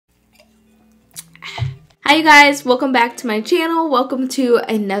Hi you guys, welcome back to my channel. Welcome to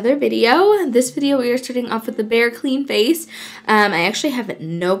another video. This video we are starting off with the bare clean face. I actually have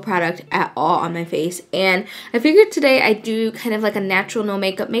no product at all on my face, and I figured today I do kind of like a natural no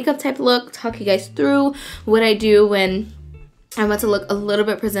makeup type look, talk you guys through what I do when I want to look a little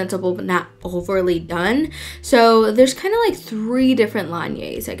bit presentable but not overly done. So there's kind of like three different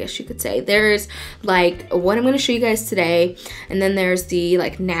Lonyas, I guess you could say. There's like what I'm going to show you guys today, and then there's the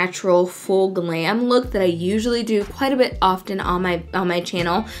like natural full glam look that I usually do quite a bit often on my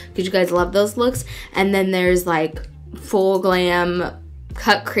channel because you guys love those looks. And then there's like full glam,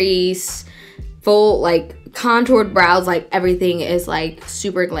 cut crease, full like contoured brows, like everything is like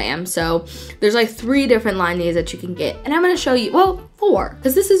super glam. So there's like three different Lonyas that you can get, and I'm going to show you, well, four,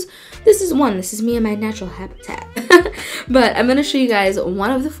 because this is one. This is me in my natural habitat. But I'm going to show you guys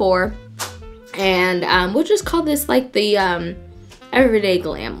one of the four, and we'll just call this like the everyday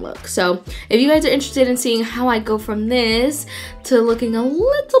glam look. So if you guys are interested in seeing how I go from this to looking a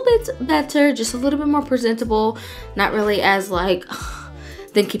little bit better, just a little bit more presentable, not really as like,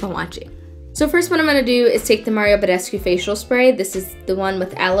 then keep on watching. So first what I'm going to do is take the Mario Badescu facial spray. This is the one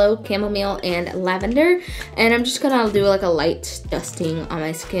with aloe, chamomile, and lavender. And I'm just going to do like a light dusting on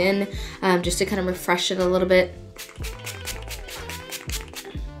my skin just to kind of refresh it a little bit.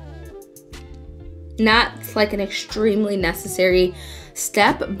 Not like an extremely necessary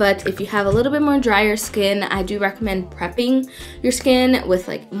step, but if you have a little bit more drier skin, I do recommend prepping your skin with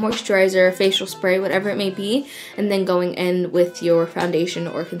like moisturizer, facial spray, whatever it may be, and then going in with your foundation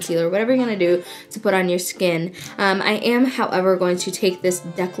or concealer, whatever you're going to do to put on your skin. I am, however, going to take this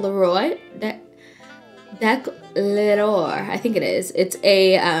Decleroy, I think it is. It's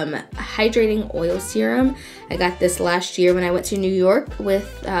a hydrating oil serum. I got this last year when I went to New York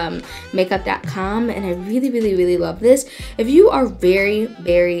with makeup.com, and I really love this. If you are very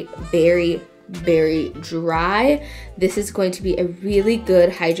dry, this is going to be a really good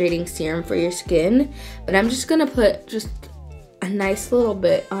hydrating serum for your skin. But I'm just gonna put just a nice little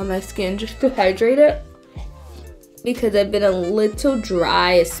bit on my skin just to hydrate it, because I've been a little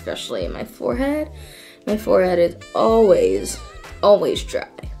dry, especially in my forehead. My forehead is always dry.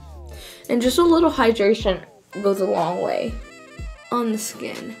 And just a little hydration goes a long way on the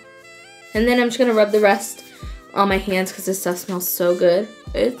skin. And then I'm just gonna rub the rest on my hands because this stuff smells so good.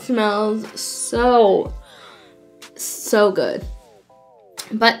 It smells so good.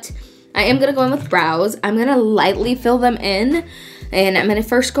 But I am gonna go in with brows. I'm gonna lightly fill them in. And I'm gonna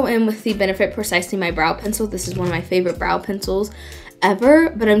first go in with the Benefit Precisely My Brow Pencil. This is one of my favorite brow pencils ever,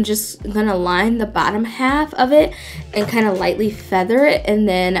 but I'm just gonna line the bottom half of it and kind of lightly feather it, and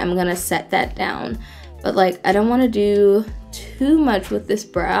then I'm gonna set that down. But like, I don't want to do too much with this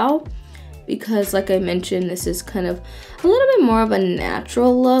brow because like I mentioned, this is kind of a little bit more of a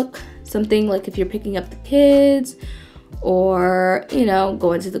natural look, something like if you're picking up the kids or, you know,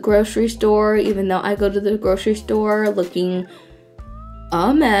 going to the grocery store, even though I go to the grocery store looking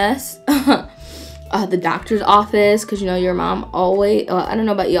a mess. The doctor's office, because you know your mom always, I don't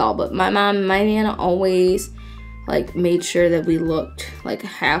know about y'all, but my mom and my nana always like made sure that we looked like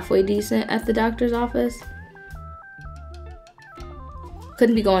halfway decent at the doctor's office.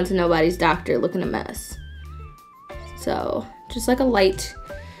 Couldn't be going to nobody's doctor looking a mess. So just like a light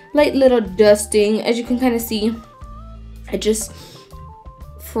little dusting. As you can kind of see, it just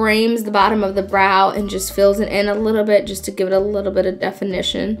frames the bottom of the brow and just fills it in a little bit just to give it a little bit of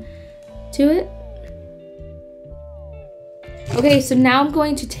definition to it. Okay, so now I'm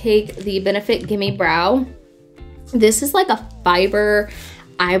going to take the Benefit Gimme Brow. This is like a fiber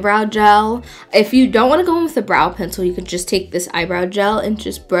eyebrow gel. If you don't want to go in with a brow pencil, you could just take this eyebrow gel and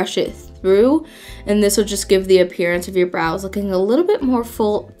just brush it through, and this will just give the appearance of your brows looking a little bit more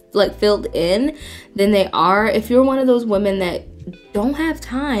full, like filled in than they are. If you're one of those women that don't have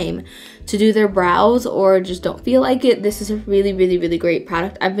time to do their brows or just don't feel like it, this is a really great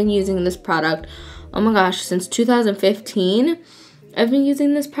product. I've been using this product, oh my gosh, since 2015. I've been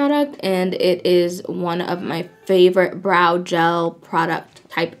using this product, and it is one of my favorite brow gel product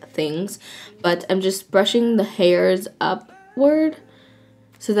type things. But I'm just brushing the hairs upward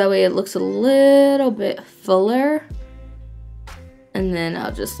so that way it looks a little bit fuller, and then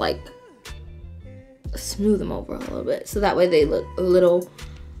I'll just like smooth them over a little bit so that way they look a little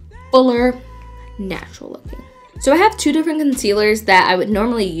fuller, natural looking. So I have two different concealers that I would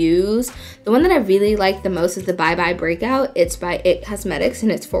normally use. The one that I really like the most is the Bye Bye Breakout. It's by It Cosmetics,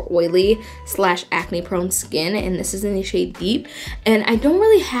 and it's for oily / acne prone skin, and this is in the shade Deep. And I don't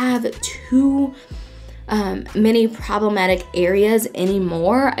really have too many problematic areas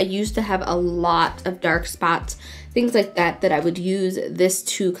anymore. I used to have a lot of dark spots things like that I would use this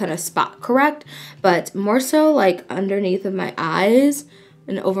to kind of spot correct, but more so like underneath of my eyes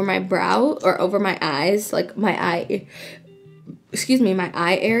and over my brow or over my eyes, like my eye, my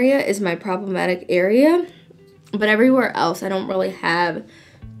eye area is my problematic area, but everywhere else I don't really have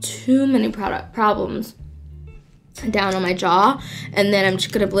too many problems down on my jaw. And then I'm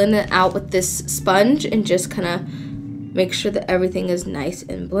just gonna blend it out with this sponge and just kind of make sure that everything is nice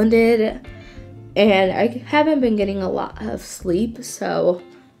and blended. And I haven't been getting a lot of sleep, so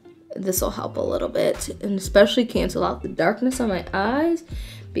this will help a little bit, and especially cancel out the darkness on my eyes,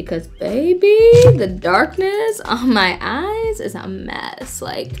 because baby, the darkness on my eyes is a mess.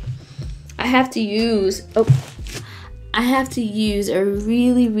 Like I have to use a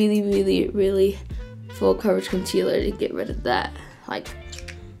really full coverage concealer to get rid of that like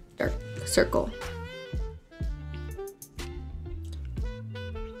dark circle.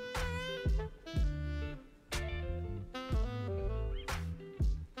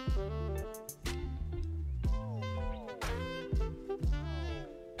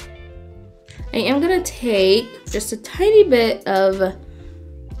 I am gonna take just a tiny bit of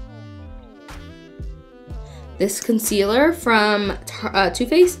this concealer from Too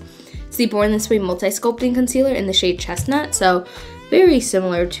Faced. It's the Born This Way Multi-Sculpting Concealer in the shade Chestnut. So very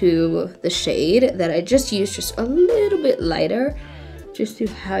similar to the shade that I just used, just a little bit lighter, just to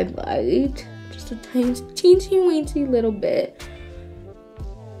highlight, just a teensy little bit.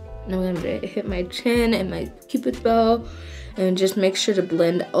 Now I'm gonna hit my chin and my cupid bow and just make sure to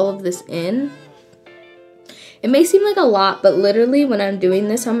blend all of this in. It may seem like a lot, but literally when I'm doing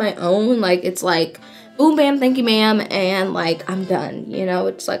this on my own, like it's like boom, bam, thank you, ma'am, and like I'm done. You know,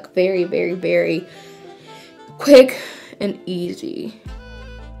 it's like very quick and easy.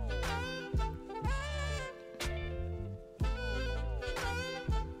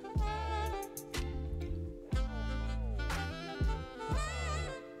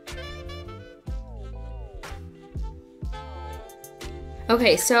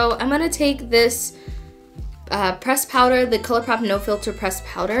 Okay, so I'm gonna take this pressed powder, the ColourPop No Filter pressed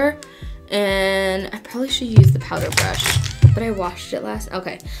powder, and I probably should use the powder brush, but I washed it last.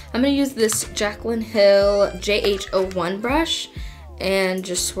 Okay, I'm gonna use this Jaclyn Hill JH01 brush and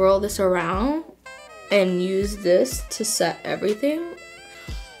just swirl this around and use this to set everything.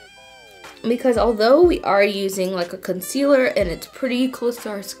 Because although we are using like a concealer and it's pretty close to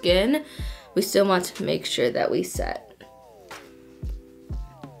our skin, we still want to make sure that we set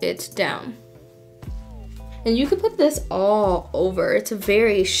it down. And you can put this all over. It's a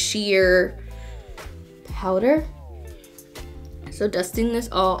very sheer powder. So dusting this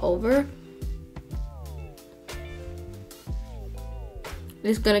all over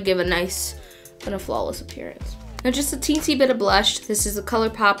is gonna give a nice kind of flawless appearance. Now just a teensy bit of blush. This is the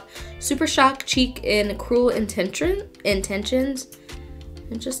ColourPop Super Shock Cheek in Cruel Intentions.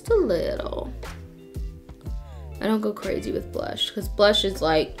 And just a little. I don't go crazy with blush, because blush is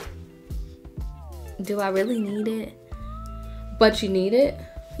like, do I really need it? But you need it,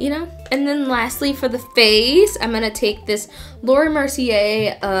 you know? And then lastly for the face, I'm gonna take this Laura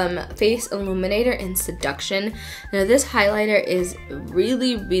Mercier Face Illuminator in Seduction. Now this highlighter is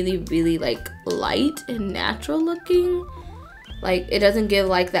really like light and natural looking. Like it doesn't give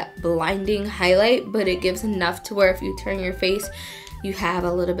like that blinding highlight, but it gives enough to where if you turn your face, you have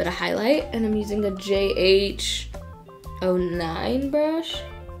a little bit of highlight. And I'm using a JH09 brush.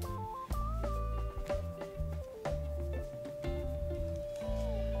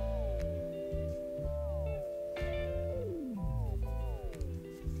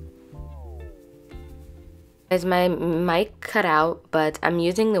 Guys, my mic cut out, but I'm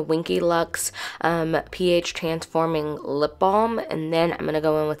using the Winky Lux pH Transforming Lip Balm, and then I'm going to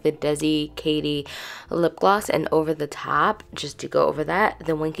go in with the Desi Katie lip gloss and over the top, just to go over that.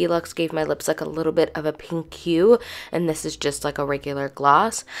 The Winky Lux gave my lips like a little bit of a pink hue, and this is just like a regular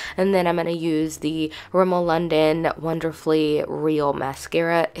gloss. And then I'm going to use the Rimmel London Wonderfully Real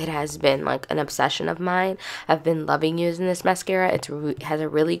Mascara. It has been like an obsession of mine. I've been loving using this mascara. It has a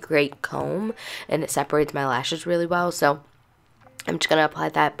really great comb, and it separates my lashes really well, so I'm just gonna apply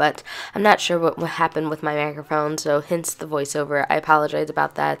that. But I'm not sure what happened with my microphone, so hence the voiceover. I apologize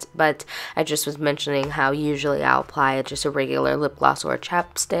about that, but I just was mentioning how usually I'll apply just a regular lip gloss or a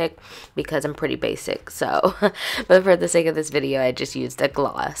chapstick because I'm pretty basic. So but for the sake of this video, I just used a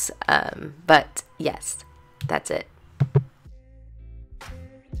gloss. But yes, that's it.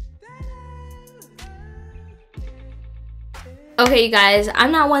 Okay, you guys,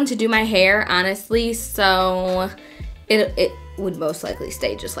 I'm not one to do my hair, honestly, so it would most likely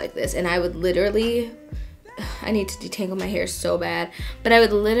stay just like this. And I would literally, I need to detangle my hair so bad, but I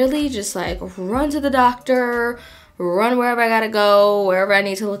would literally just like run to the doctor run wherever I gotta go, wherever I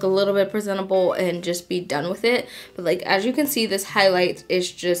need to look a little bit presentable, and just be done with it. But like, as you can see, this highlight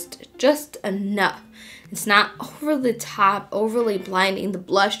is just enough. It's not over the top, overly blinding. The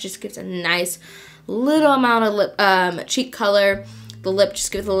blush just gives a nice little amount of lip, cheek color. The lip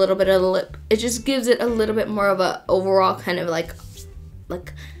just gives a little bit of the lip. It just gives it a little bit more of a overall kind of like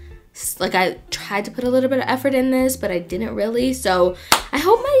I tried to put a little bit of effort in this, but I didn't really. So I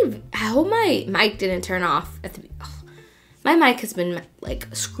hope my mic didn't turn off at the. My mic has been like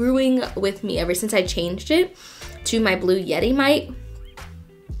screwing with me ever since I changed it to my Blue Yeti mic.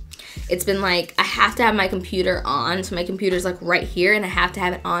 It's been like, I have to have my computer on, so my computer's like right here, and I have to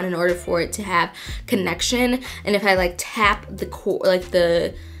have it on in order for it to have connection. And if I like tap the cord, like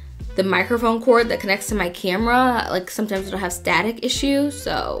the microphone cord that connects to my camera, like sometimes it'll have static issues.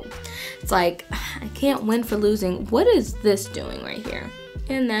 So it's like, I can't win for losing. What is this doing right here?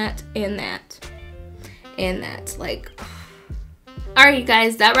 And that, and that, and that, like. Alright, you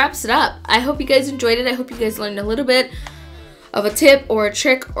guys, that wraps it up. I hope you guys enjoyed it. I hope you guys learned a little bit of a tip or a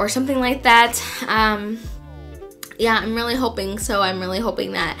trick or something like that. Yeah, I'm really hoping so. I'm really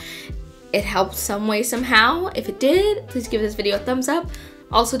hoping that it helped some way, somehow. If it did, please give this video a thumbs up.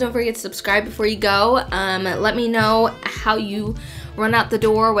 Also, don't forget to subscribe before you go. Let me know how you run out the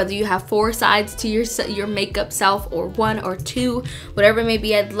door, whether you have 4 sides to your makeup self or 1 or 2, whatever it may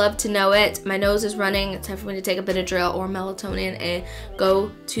be. I'd love to know it. My nose is running. It's time for me to take a Benadryl or melatonin and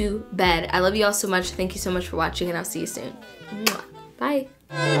go to bed. I love you all so much. Thank you so much for watching, and I'll see you soon. Bye.